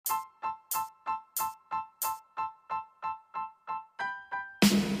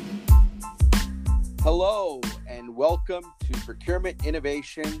Hello, and welcome to Procurement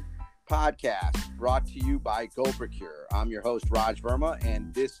Innovation Podcast, brought to you by GoProcure. I'm your host, Raj Verma,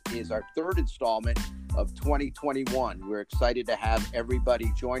 and this is our third installment of 2021. We're excited to have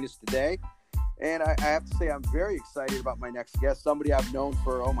everybody join us today. And I have to say, I'm very excited about my next guest, somebody I've known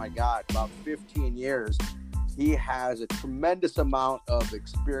for, about 15 years. He has a tremendous amount of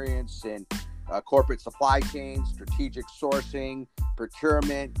experience in corporate supply chain, strategic sourcing,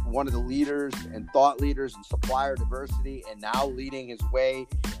 procurement, one of the leaders and thought leaders in supplier diversity, and now leading his way.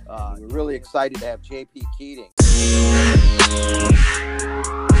 We're really excited to have JP Keating.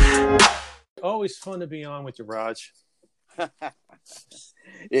 Always fun to be on with you, Raj.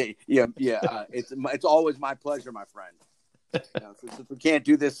 It's always my pleasure, my friend. Since we can't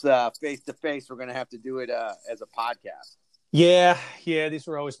do this face to face, we're going to have to do it as a podcast. Yeah, these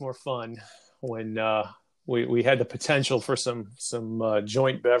were always more fun when we had the potential for some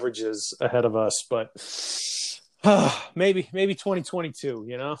joint beverages ahead of us, but maybe 2022,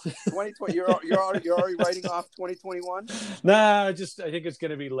 2020, you're already writing off 2021? Nah, I think it's going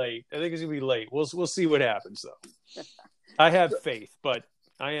to be late. We'll see what happens though. I have faith, but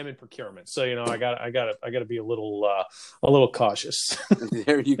I am in procurement, so I got to be a little cautious.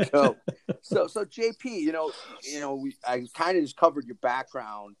 There you go. So JP, I kind of just covered your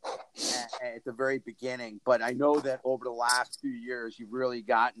background at the very beginning, but I know that over the last few years, you've really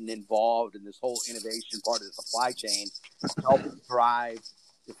gotten involved in this whole innovation part of the supply chain, helping drive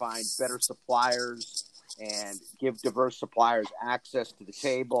to find better suppliers and give diverse suppliers access to the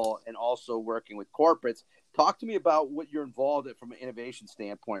table, and also working with corporates. Talk to me about what you're involved in from an innovation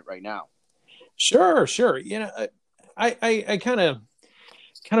standpoint right now. Sure. I kind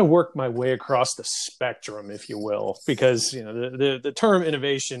of work my way across the spectrum, if you will, because the term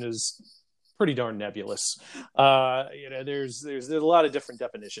innovation is pretty darn nebulous. There's a lot of different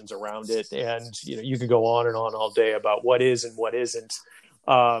definitions around it, and you could go on and on all day about what is and what isn't.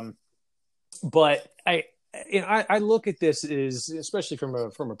 But I look at this as, especially from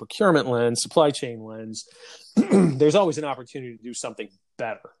a procurement lens, supply chain lens, there's always an opportunity to do something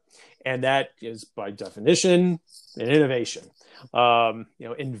better. And that is by definition an innovation.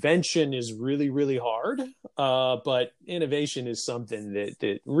 Invention is really, really hard, but innovation is something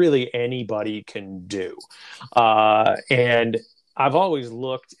that really anybody can do. And I've always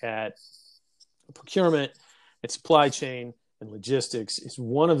looked at procurement and supply chain and logistics is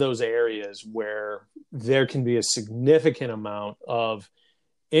one of those areas where there can be a significant amount of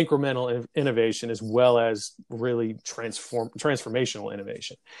incremental innovation as well as really transformational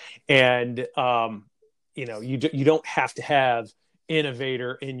innovation. And, you don't have to have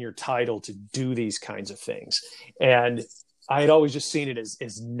innovator in your title to do these kinds of things. And I had always just seen it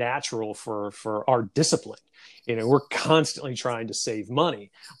as natural for our discipline. We're constantly trying to save money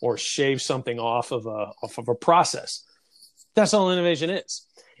or shave something off of a process. That's all innovation is.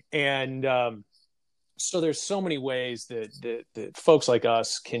 And so there's so many ways that folks like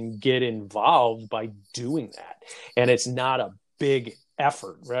us can get involved by doing that. And it's not a big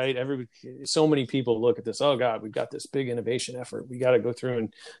effort, right? So many people look at this, oh God, we've got this big innovation effort. We got to go through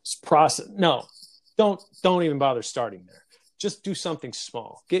and process. No, don't even bother starting there. Just do something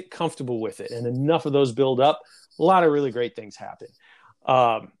small, get comfortable with it. And enough of those build up, a lot of really great things happen.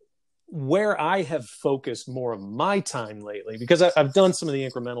 Where I have focused more of my time lately, because I've done some of the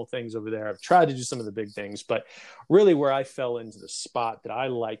incremental things over there. I've tried to do some of the big things, but really where I fell into the spot that I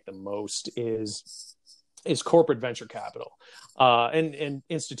like the most is corporate venture capital and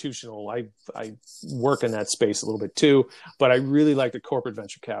institutional. I work in that space a little bit too, but I really like the corporate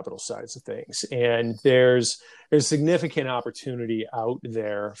venture capital sides of things. And there's significant opportunity out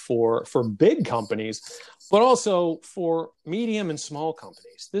there for big companies, but also for medium and small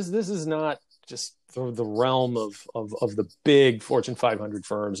companies. This is not just the realm of the big Fortune 500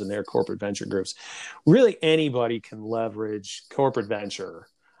 firms and their corporate venture groups. Really, anybody can leverage corporate venture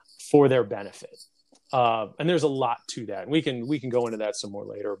for their benefit. And there's a lot to that. We can go into that some more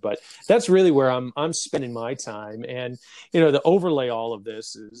later, but that's really where I'm spending my time. And, the overlay all of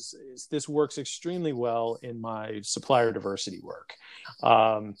this is this works extremely well in my supplier diversity work.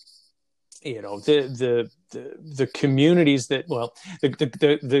 The communities that,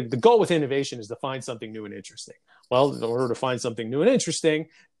 the goal with innovation is to find something new and interesting. Well, in order to find something new and interesting,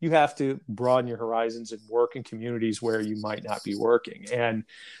 you have to broaden your horizons and work in communities where you might not be working. And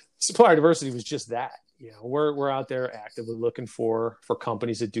supplier diversity was just that. We're out there actively looking for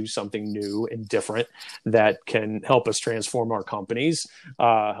companies that do something new and different that can help us transform our companies,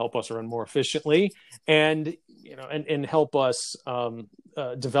 help us run more efficiently, and help us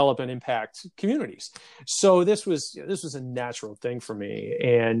develop and impact communities. So this was a natural thing for me,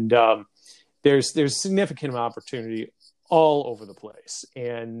 and there's significant opportunity all over the place.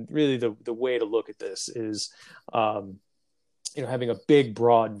 And really the way to look at this is, having a big,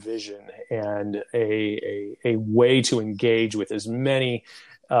 broad vision and a way to engage with as many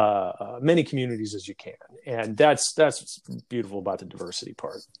communities as you can. And that's what's beautiful about the diversity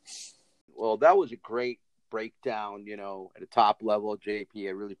part. Well, that was a great breakdown, at a top level, JP.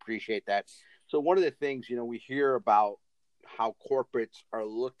 I really appreciate that. So one of the things, we hear about how corporates are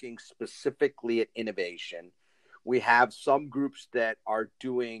looking specifically at innovation. We have some groups that are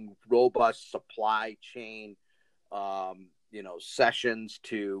doing robust supply chain, sessions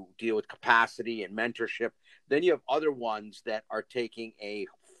to deal with capacity and mentorship. Then you have other ones that are taking a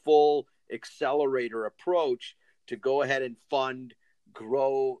full accelerator approach to go ahead and fund,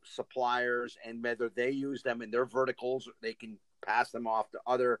 grow suppliers, and whether they use them in their verticals, they can pass them off to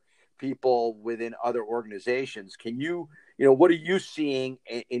other people within other organizations. Can you, what are you seeing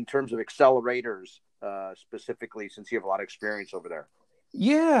in terms of accelerators specifically, since you have a lot of experience over there?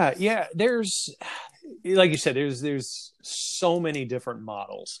 Yeah. There's, like you said, there's so many different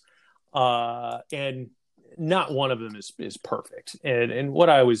models, and not one of them is perfect. And what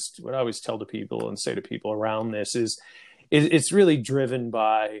I always tell to people and say to people around this is it's really driven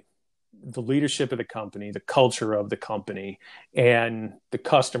by the leadership of the company, the culture of the company, and the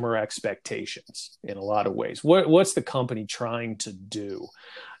customer expectations in a lot of ways. What's the company trying to do?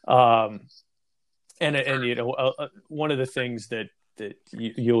 One of the things that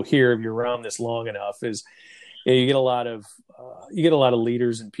you'll hear if you're around this long enough is you get a lot of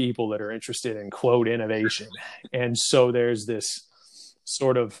leaders and people that are interested in, quote, innovation. And so there's this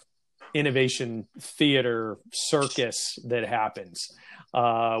sort of innovation theater circus that happens,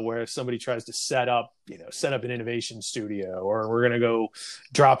 where somebody tries to set up an innovation studio, or we're going to go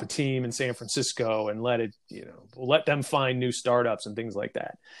drop a team in San Francisco and let them find new startups and things like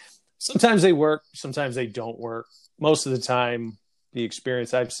that. Sometimes they work, sometimes they don't work. Most of the time, the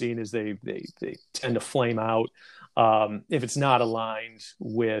experience I've seen is they tend to flame out if it's not aligned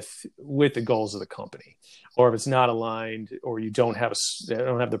with the goals of the company, or if it's not aligned, or you don't have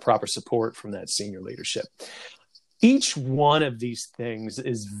the proper support from that senior leadership. Each one of these things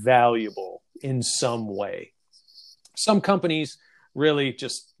is valuable in some way. Some companies really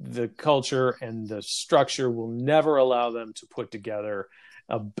just the culture and the structure will never allow them to put together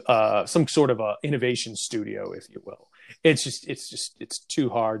some sort of a innovation studio, if you will. It's too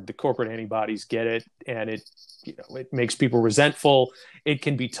hard. The corporate antibodies get it, and it makes people resentful. It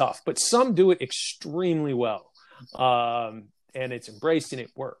can be tough, but some do it extremely well, and it's embraced and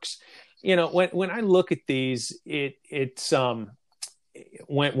it works. When I look at these, it's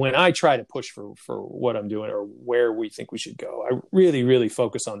when I try to push for what I'm doing or where we think we should go, I really, really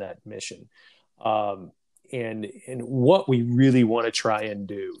focus on that mission. And what we really want to try and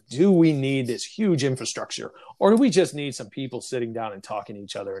do. Do we need this huge infrastructure, or do we just need some people sitting down and talking to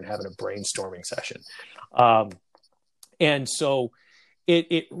each other and having a brainstorming session? And so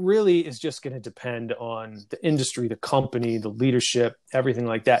it really is just going to depend on the industry, the company, the leadership, everything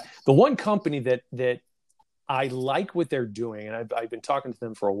like that. The one company that I like what they're doing, and I've been talking to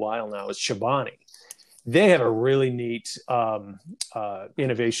them for a while now, is Chobani. They have a really neat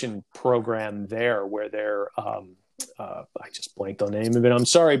innovation program there where they're, I just blanked on the name of it, I'm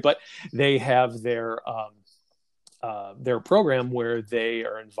sorry, but they have their program where they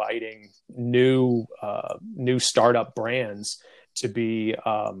are inviting new startup brands to be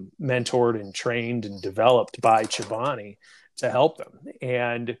mentored and trained and developed by Chobani to help them.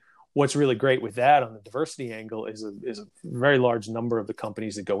 And what's really great with that on the diversity angle is a very large number of the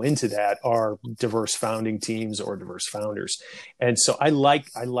companies that go into that are diverse founding teams or diverse founders. And so I like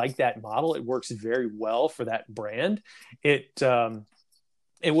that model. It works very well for that brand.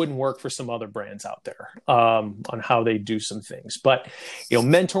 It wouldn't work for some other brands out there on how they do some things. But,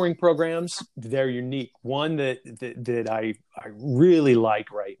 mentoring programs, they're unique. One that I really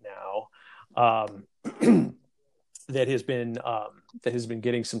like right now, that has been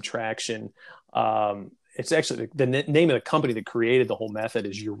getting some traction. It's actually the name of the company that created the whole method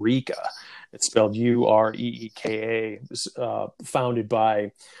is Ureeka. It's spelled Ureeka. Founded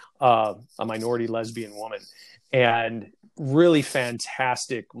by a minority lesbian woman, and really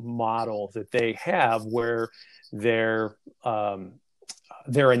fantastic model that they have where they're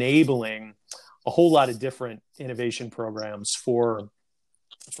enabling a whole lot of different innovation programs for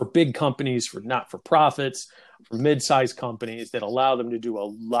big companies, for not-for-profits, for mid-sized companies that allow them to do a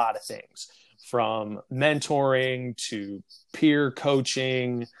lot of things, from mentoring to peer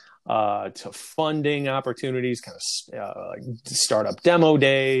coaching to funding opportunities, kind of like startup demo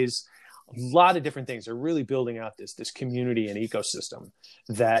days, lot of different things. They're really building out this community and ecosystem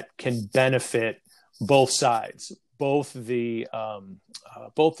that can benefit both sides, both the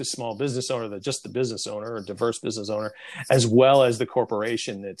small business owner, just the business owner or diverse business owner, as well as the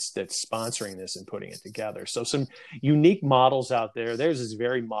corporation that's sponsoring this and putting it together. So some unique models out there. Theirs is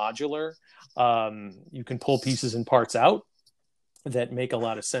very modular. You can pull pieces and parts out that make a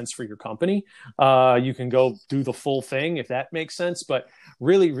lot of sense for your company. You can go do the full thing if that makes sense, but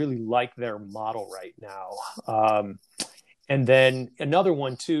really, really like their model right now. And then another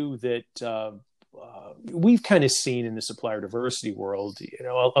one too that we've kind of seen in the supplier diversity world,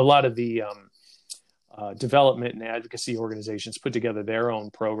 a lot of the development and advocacy organizations put together their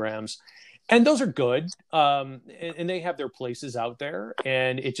own programs. And those are good, and they have their places out there.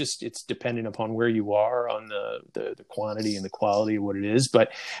 And it's dependent upon where you are on the quantity and the quality of what it is.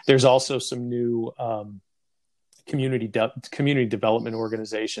 But there's also some new community development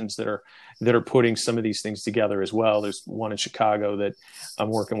organizations that are putting some of these things together as well. There's one in Chicago that I'm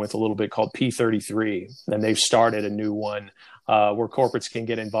working with a little bit called P33, and they've started a new one where corporates can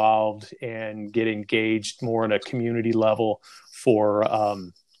get involved and get engaged more on a community level for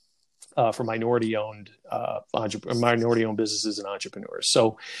minority-owned businesses and entrepreneurs.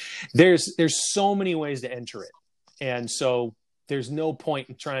 So there's so many ways to enter it, and so there's no point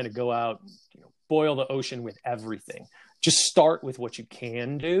in trying to go out, boil the ocean with everything. Just start with what you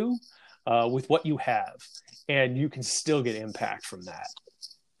can do, with what you have, and you can still get impact from that.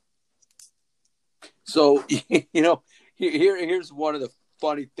 So here's one of the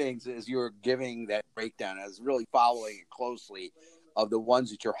funny things as you're giving that breakdown. I was really following it closely, of the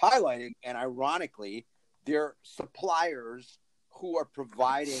ones that you're highlighting, and ironically, they're suppliers who are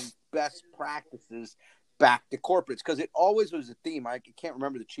providing best practices back to corporates, because it always was a theme. I can't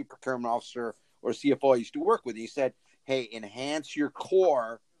remember the chief procurement officer or CFO I used to work with. He said, hey, enhance your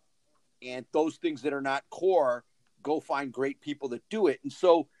core, and those things that are not core, go find great people that do it. And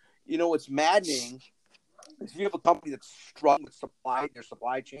so, what's maddening is you have a company that's struggling with their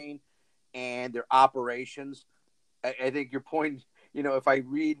supply chain and their operations. I think your point, if I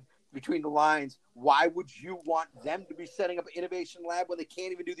read between the lines, why would you want them to be setting up an innovation lab when they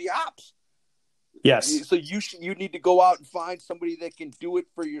can't even do the ops? Yes. So you need to go out and find somebody that can do it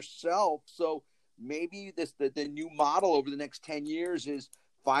for yourself. So maybe the new model over the next 10 years is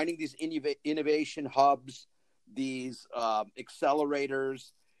finding these innovation hubs, these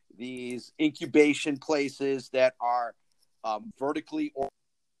accelerators, these incubation places that are vertically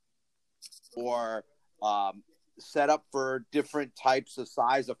or set up for different types of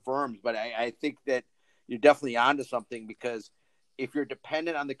size of firms. But I think that you're definitely onto something, because if you're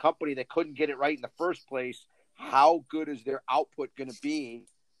dependent on the company that couldn't get it right in the first place, how good is their output going to be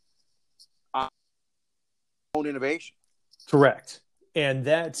on own innovation? Correct. And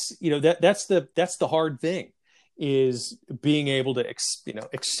that's the hard thing, is being able to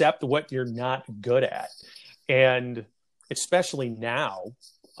accept what you're not good at. And especially now,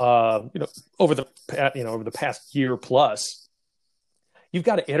 over the past year plus, you've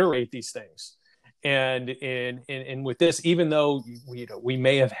got to iterate these things. And with this, even though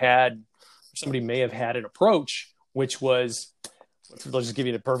somebody may have had an approach, which was, let's just give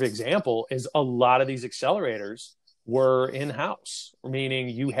you a perfect example, is a lot of these accelerators were in-house, meaning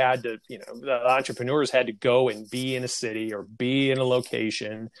you had to, the entrepreneurs had to go and be in a city or be in a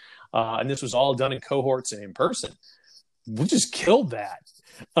location. And this was all done in cohorts and in person. We just killed that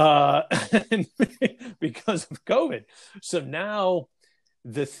because of COVID. So now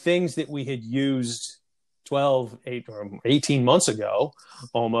the things that we had used 18 months ago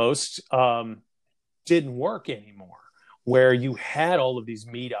almost didn't work anymore, where you had all of these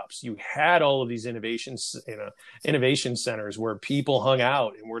meetups, you had all of these innovation centers where people hung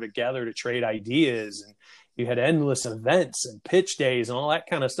out and were together to trade ideas, and you had endless events and pitch days and all that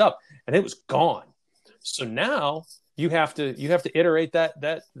kind of stuff, and it was gone. So now you have to iterate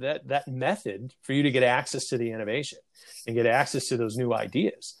that method for you to get access to the innovation and get access to those new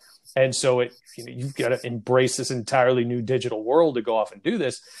ideas. And so you've got to embrace this entirely new digital world to go off and do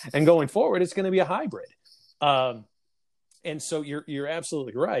this. And going forward, it's going to be a hybrid. And so you're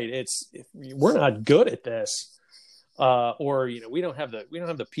absolutely right. If we're not good at this, or we don't have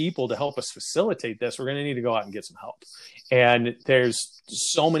the people to help us facilitate this, we're going to need to go out and get some help. And there's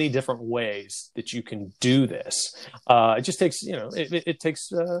so many different ways that you can do this. It just takes it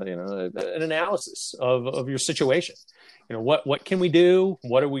takes an analysis of your situation. What can we do?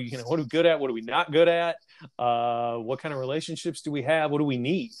 What are we good at? What are we not good at? What kind of relationships do we have? What do we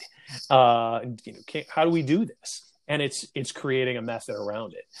need? How do we do this? And it's creating a method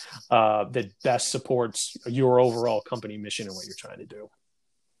around it that best supports your overall company mission and what you're trying to do.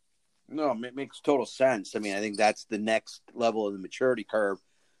 No, it makes total sense. I mean, I think that's the next level of the maturity curve,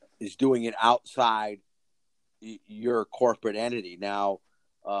 is doing it outside your corporate entity. Now,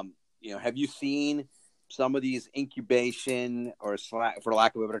 have you seen some of these incubation, or for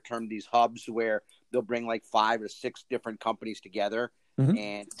lack of a better term, these hubs where they'll bring like 5 or 6 different companies together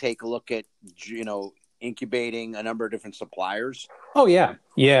and take a look at, incubating a number of different suppliers? Oh yeah.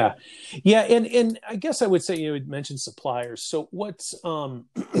 And I guess I would say, you had mentioned suppliers. So what's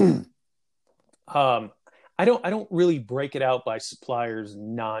I don't really break it out by suppliers,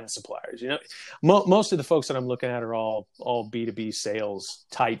 non-suppliers. Most of the folks that I'm looking at are all B2B sales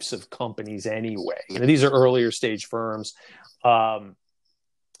types of companies anyway. These are earlier stage firms,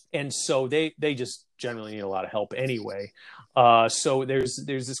 and so they just generally need a lot of help anyway. So there's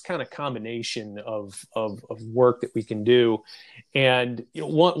this kind of combination of work that we can do. And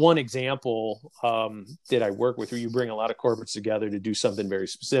one example that I work with, where you bring a lot of corporates together to do something very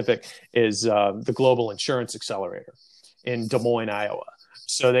specific, is the Global Insurance Accelerator in Des Moines, Iowa.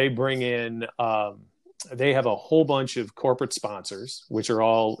 So they bring in they have a whole bunch of corporate sponsors, which are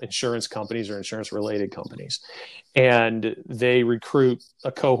all insurance companies or insurance related companies, and they recruit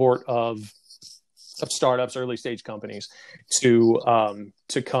a cohort of startups, early stage companies to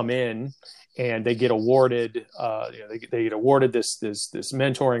come in, and they get awarded they get awarded this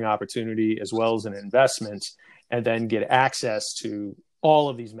mentoring opportunity as well as an investment, and then get access to all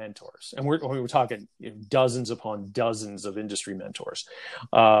of these mentors. And we're talking dozens upon dozens of industry mentors,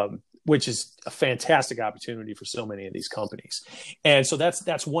 which is a fantastic opportunity for so many of these companies. And so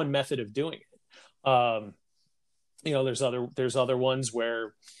that's one method of doing it. There's other ones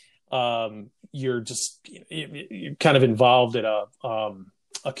where you're kind of involved at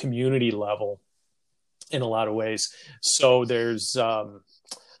a community level in a lot of ways. So there's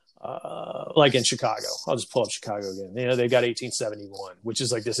like in Chicago, I'll just pull up Chicago again. They've got 1871, which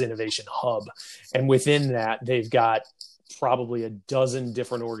is like this innovation hub, and within that they've got probably a dozen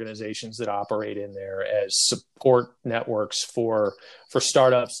different organizations that operate in there as support networks for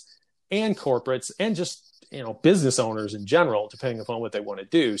startups and corporates, and just business owners in general, depending upon what they want to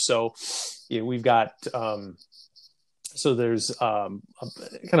do. So we've got so there's kind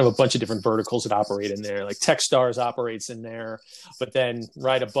of a bunch of different verticals that operate in there. Like Techstars operates in there, but then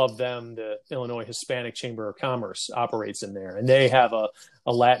right above them, the Illinois Hispanic Chamber of Commerce operates in there, and they have a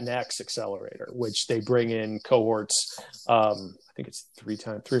Latinx accelerator, which they bring in cohorts. I think it's 3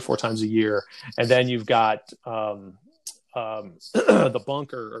 or 4 times a year. And then you've got the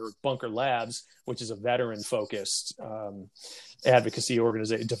Bunker Labs, which is a veteran-focused advocacy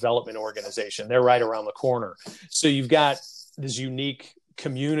development organization. They're right around the corner. So you've got this unique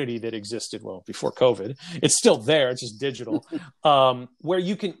community that existed before COVID. It's still there; it's just digital, where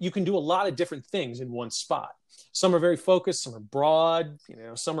you can do a lot of different things in one spot. Some are very focused, some are broad.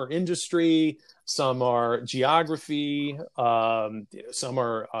 Some are industry, some are geography, some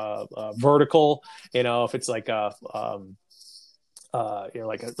are vertical. If it's like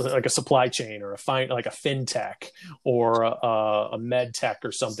like a supply chain, or like a fintech, or a med tech,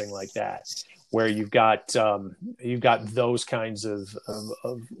 or something like that, where you've got those kinds of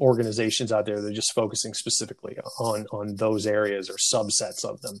organizations out there that are just focusing specifically on those areas or subsets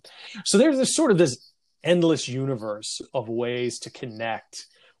of them. So there's sort of this endless universe of ways to connect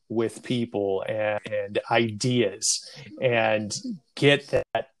with people and ideas, and get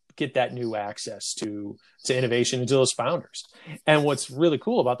that new access to innovation and to those founders. And what's really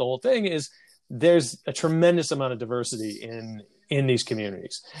cool about the whole thing is there's a tremendous amount of diversity in these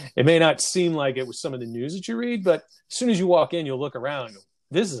communities. It may not seem like it with some of the news that you read, but as soon as you walk in, you'll look around and go,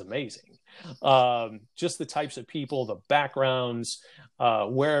 this is amazing. Just the types of people, the backgrounds,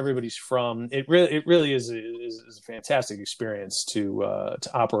 where everybody's from. It really is a fantastic experience to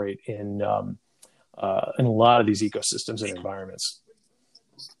operate in a lot of these ecosystems and environments.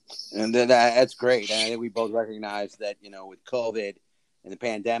 And that's great. And I think we both recognize that, with COVID and the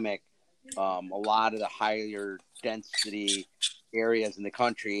pandemic, a lot of the higher density areas in the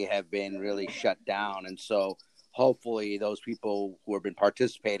country have been really shut down. And so hopefully those people who have been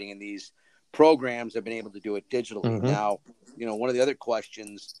participating in these programs have been able to do it digitally. Mm-hmm. Now, one of the other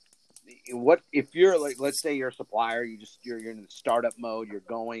questions, what if you're like, let's say you're a supplier, you're in the startup mode,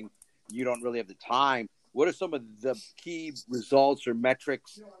 you don't really have the time. What are some of the key results or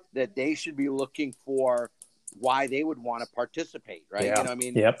metrics that they should be looking for, why they would want to participate, right? Yeah.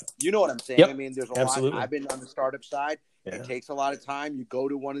 Yep. You know what I'm saying? Yep. There's a Absolutely. lot. I've been on the startup side. Yeah. It takes a lot of time. You go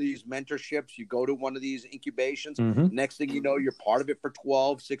to one of these mentorships, you go to one of these incubations. Mm-hmm. Next thing you know, you're part of it for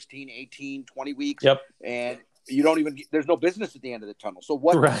 12, 16, 18, 20 weeks. Yep. And you don't even there's no business at the end of the tunnel. So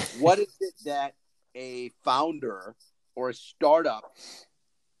what is it that a founder or a startup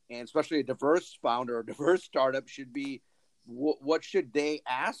and especially a diverse founder or diverse startup should be, what should they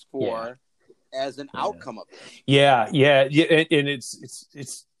ask for as an outcome of this? Yeah. And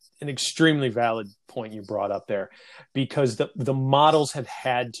it's an extremely valid point you brought up there, because the models have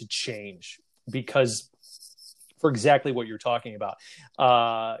had to change, because for exactly what you're talking about,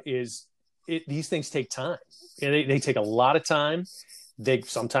 these things take time. They take a lot of time.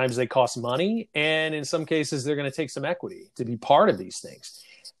 Sometimes they cost money, and in some cases they're going to take some equity to be part of these things.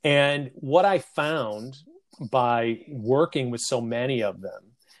 And what I found by working with so many of them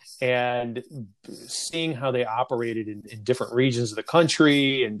and seeing how they operated in different regions of the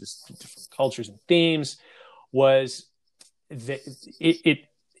country and just different cultures and themes was that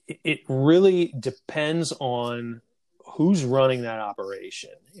it really depends on who's running that operation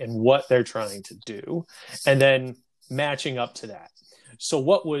and what they're trying to do, and then matching up to that. So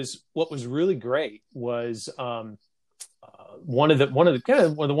what was really great was one of the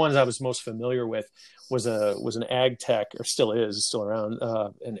ones I was most familiar with was an ag tech, or still around,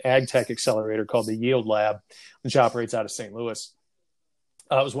 an ag tech accelerator called the Yield Lab, which operates out of St. Louis.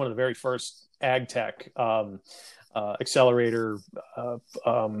 It was one of the very first ag tech accelerator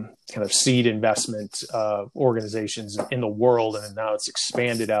kind of seed investment organizations in the world, and now it's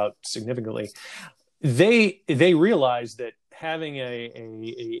expanded out significantly. They realized that having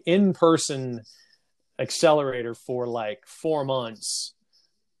a in-person accelerator for like 4 months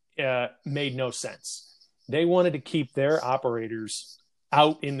made no sense. They wanted to keep their operators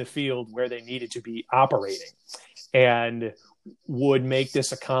out in the field where they needed to be operating, and would make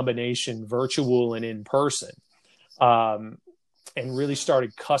this a combination virtual and in person. And really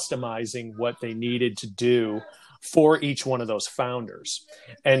started customizing what they needed to do for each one of those founders.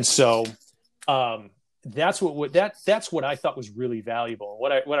 And so that's what I thought was really valuable.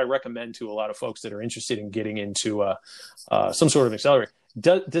 What I recommend to a lot of folks that are interested in getting into some sort of accelerator: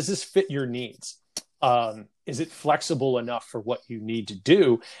 does this fit your needs? Is it flexible enough for what you need to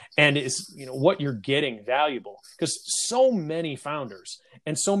do? And is what you're getting valuable? Because so many founders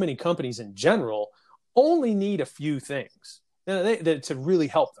and so many companies in general only need a few things to really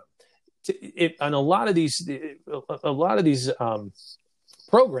help them. And a lot of these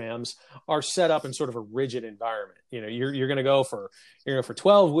programs are set up in sort of a rigid environment. You're going to go for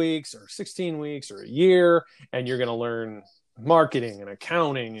 12 weeks or 16 weeks or a year, and you're going to learn marketing and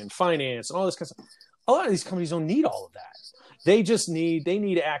accounting and finance and all this kind of stuff. A lot of these companies don't need all of that. They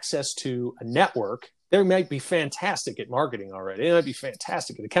need access to a network. They might be fantastic at marketing already. They might be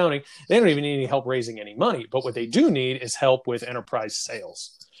fantastic at accounting. They don't even need any help raising any money. But what they do need is help with enterprise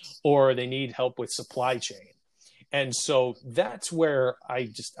sales, or they need help with supply chain. And so that's where I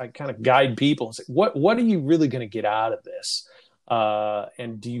kind of guide people and say, what are you really going to get out of this?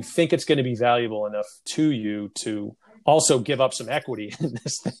 And do you think it's going to be valuable enough to you to also give up some equity in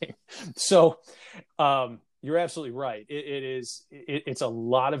this thing? So you're absolutely right. It's a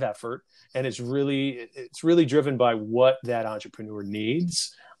lot of effort, and it's really driven by what that entrepreneur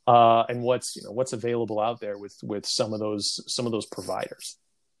needs, and what's available out there with some of those providers.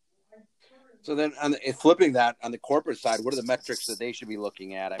 So then, flipping that on the corporate side, what are the metrics that they should be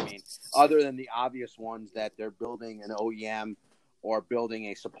looking at? I mean, other than the obvious ones that they're building an OEM or building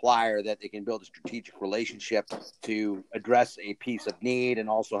a supplier that they can build a strategic relationship to address a piece of need, and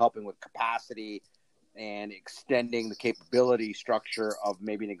also helping with capacity and extending the capability structure of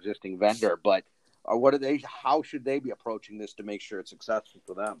maybe an existing vendor. But how should they be approaching this to make sure it's successful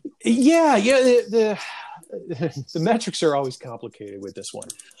for them? Yeah. The metrics are always complicated with this one,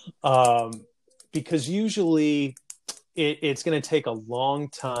 because usually it's going to take a long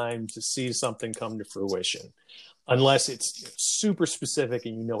time to see something come to fruition, unless it's super specific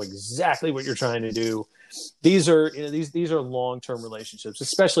and exactly what you're trying to do. These are long-term relationships,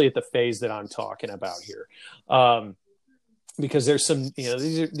 especially at the phase that I'm talking about here. Because there's some,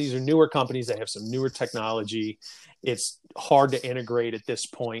 these are newer companies that have some newer technology. It's hard to integrate at this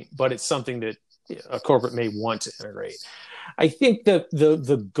point, but it's something that a corporate may want to integrate. I think that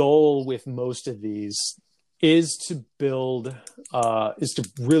the goal with most of these is to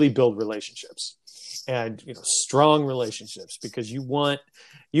really build relationships, and strong relationships, because you want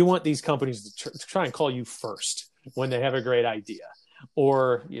these companies to try and call you first when they have a great idea,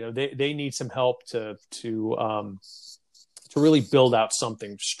 or they need some help to really build out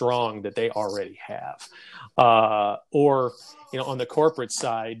something strong that they already have, or on the corporate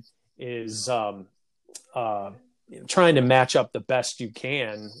side is trying to match up the best you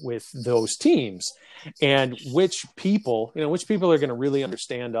can with those teams, and which people are going to really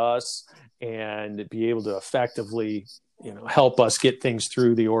understand us and be able to effectively help us get things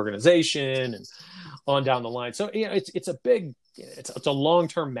through the organization and on down the line. So it's a big it's a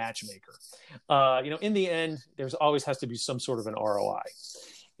long-term matchmaker. In the end, there's always has to be some sort of an ROI.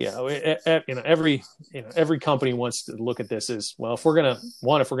 Every company wants to look at this as, well, if we're going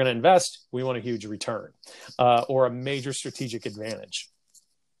to invest, we want a huge return, or a major strategic advantage.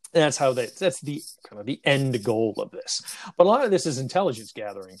 And that's the kind of the end goal of this. But a lot of this is intelligence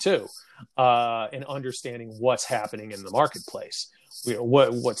gathering too, and understanding what's happening in the marketplace.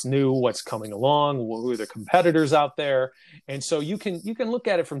 What's new, what's coming along, who are the competitors out there. And so you can look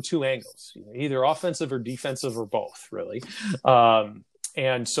at it from two angles, either offensive or defensive or both, really.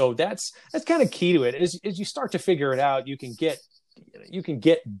 And so that's kind of key to it. As you start to figure it out, you can get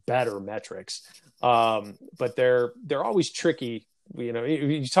better metrics, but they're always tricky.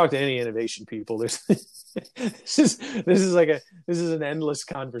 You talk to any innovation people, this is an endless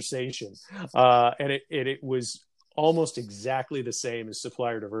conversation, and it was almost exactly the same as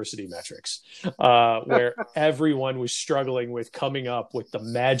supplier diversity metrics, where everyone was struggling with coming up with the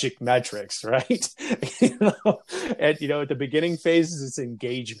magic metrics, right? At the beginning phases, it's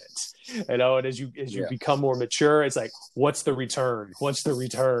engagement, and as you become more mature, it's like, what's the return?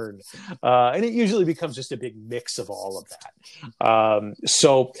 And it usually becomes just a big mix of all of that.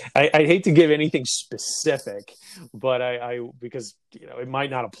 So I hate to give anything specific, but because it might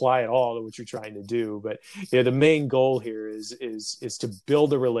not apply at all to what you're trying to do, but the main goal here is to build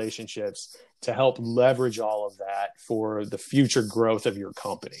the relationships to help leverage all of that for the future growth of your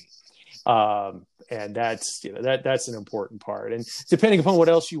company. And that's an important part. And depending upon what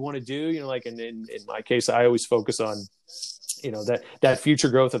else you want to do, like in my case, I always focus on, that future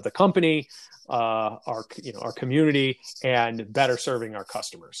growth of the company, our community, and better serving our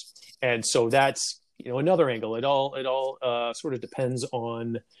customers. And so that's, another angle. It all sort of depends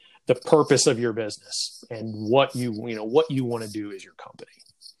on the purpose of your business and what you want to do as your company.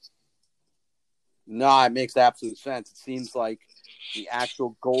 No, it makes absolute sense. It seems like the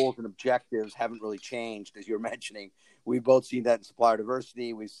actual goals and objectives haven't really changed, as you're mentioning. We've both seen that in supplier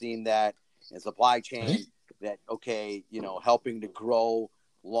diversity. We've seen that in supply chain, that, helping to grow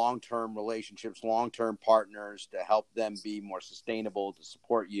long-term relationships, long-term partners, to help them be more sustainable, to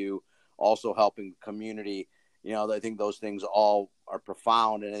support you, also helping the community. I think those things all are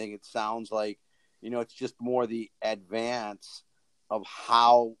profound. And I think it sounds like, it's just more the advance of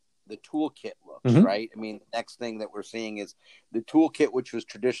how the toolkit looks, right? I mean, the next thing that we're seeing is the toolkit, which was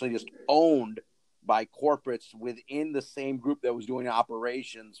traditionally just owned by corporates within the same group that was doing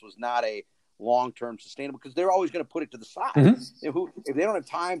operations, was not a long-term sustainable, because they're always going to put it to the side. If they don't have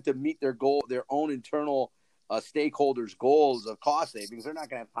time to meet their own internal stakeholders' goals of cost savings, they're not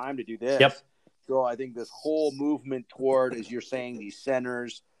going to have time to do this. Yep. So I think this whole movement toward, as you're saying, these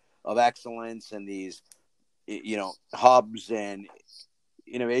centers of excellence and these, hubs and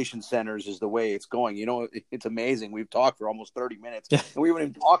innovation centers is the way it's going. It's amazing. We've talked for almost 30 minutes, and we haven't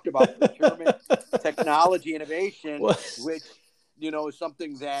even talked about procurement, technology, innovation, which, is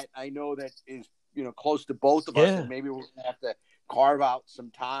something that I know that is, close to both of us. And maybe we're going to have to carve out some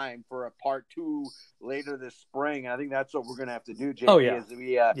time for a part 2 later this spring. And I think that's what we're going to have to do,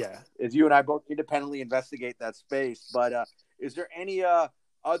 JP, as you and I both independently investigate that space. But is there any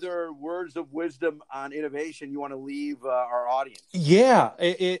other words of wisdom on innovation you want to leave our audience? Yeah,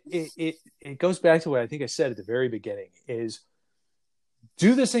 it goes back to what I think I said at the very beginning, is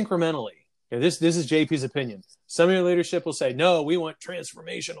do this incrementally. This is JP's opinion. Some of your leadership will say, no, we want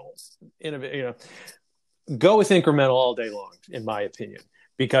transformational innovation. Go with incremental all day long, in my opinion,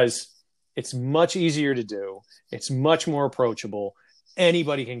 because it's much easier to do. It's much more approachable.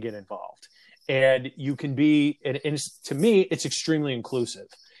 Anybody can get involved. And you can be, and to me, it's extremely inclusive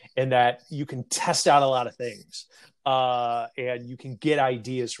in that you can test out a lot of things, and you can get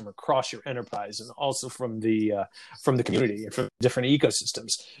ideas from across your enterprise and also from the community and from different ecosystems.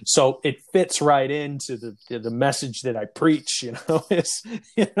 So it fits right into the message that I preach.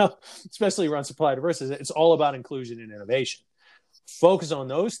 Especially around supply diversity, it's all about inclusion and innovation. Focus on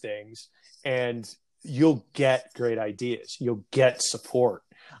those things, and you'll get great ideas. You'll get support.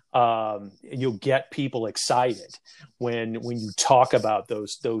 You'll get people excited when you talk about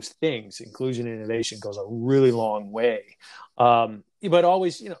those things. Inclusion and innovation goes a really long way. But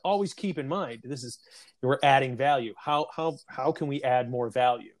always keep in mind, we're adding value. How can we add more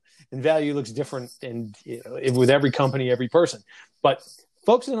value? And value looks different with every company, every person. But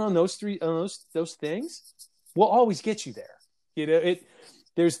focusing on those things will always get you there.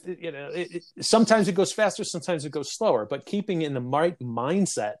 Sometimes it goes faster, sometimes it goes slower, but keeping in the right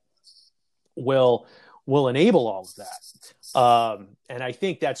mindset will enable all of that. And I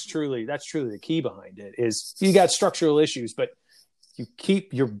think that's truly the key behind it. Is you got structural issues, but you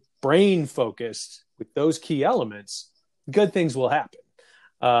keep your brain focused with those key elements, good things will happen.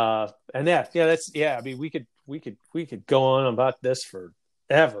 And I mean, we could go on about this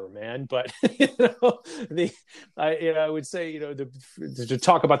forever, man. But I would say, to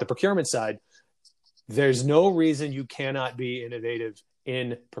talk about the procurement side, there's no reason you cannot be innovative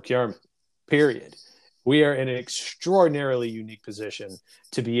in procurement, period. We are in an extraordinarily unique position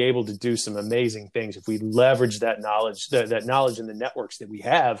to be able to do some amazing things if we leverage that knowledge, that knowledge and the networks that we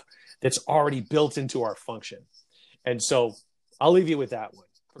have that's already built into our function. And so I'll leave you with that one.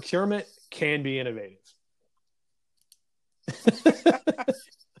 Procurement can be innovative.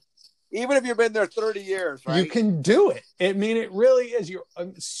 Even if you've been there 30 years, right? You can do it. I mean, it really is.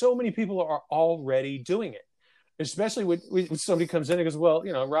 So many people are already doing it. Especially when somebody comes in and goes, well,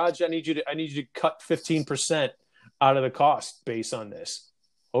 Raj, I need you to cut 15% out of the cost base on this.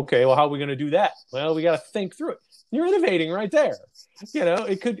 Okay, well, how are we going to do that? Well, we got to think through it. You're innovating right there.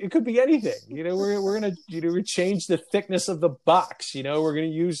 It could be anything. We're going to change the thickness of the box. We're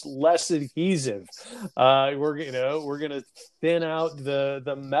going to use less adhesive. We're going to thin out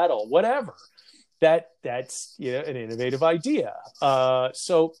the metal, whatever. That's an innovative idea.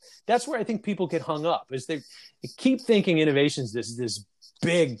 So that's where I think people get hung up, is they keep thinking innovation's this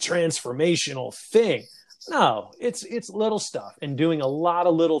big transformational thing. No, it's little stuff and doing a lot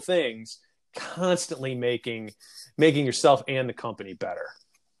of little things, constantly making yourself and the company better.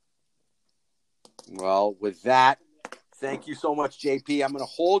 Well, with that, thank you so much, JP. I'm going to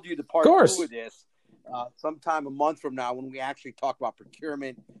hold you to part 2 of this. Sometime a month from now, when we actually talk about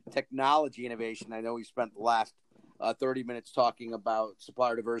procurement technology innovation. I know we spent the last 30 minutes talking about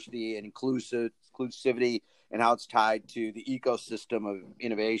supplier diversity and inclusivity and how it's tied to the ecosystem of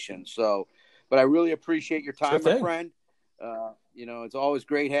innovation. So, but I really appreciate your time, my friend. It's always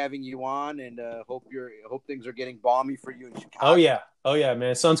great having you on, and hope things are getting balmy for you in Chicago. Oh yeah,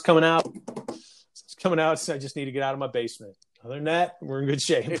 man. Sun's coming out. It's coming out. So I just need to get out of my basement. Other than that, we're in good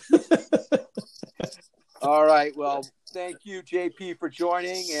shape. All right. Well, thank you, JP, for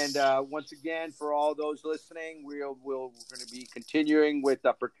joining. And once again, for all those listening, we're going to be continuing with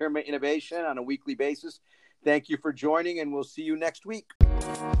procurement innovation on a weekly basis. Thank you for joining, and we'll see you next week.